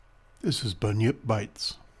This is Bunyip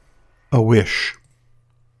Bites. A wish.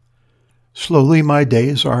 Slowly my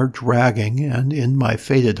days are dragging, and in my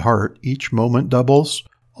fated heart each moment doubles.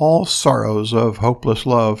 All sorrows of hopeless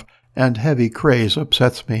love and heavy craze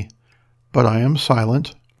upsets me. But I am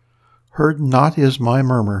silent. Heard not is my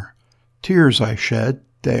murmur. Tears I shed,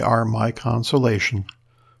 they are my consolation.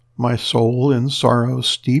 My soul in sorrow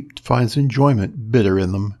steeped finds enjoyment bitter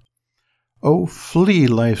in them. Oh, flee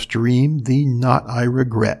life's dream, thee not I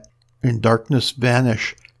regret. In darkness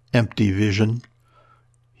vanish, empty vision.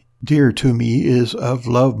 Dear to me is of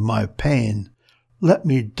love my pain. Let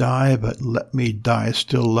me die, but let me die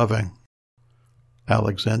still loving.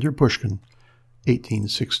 Alexander Pushkin,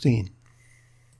 1816.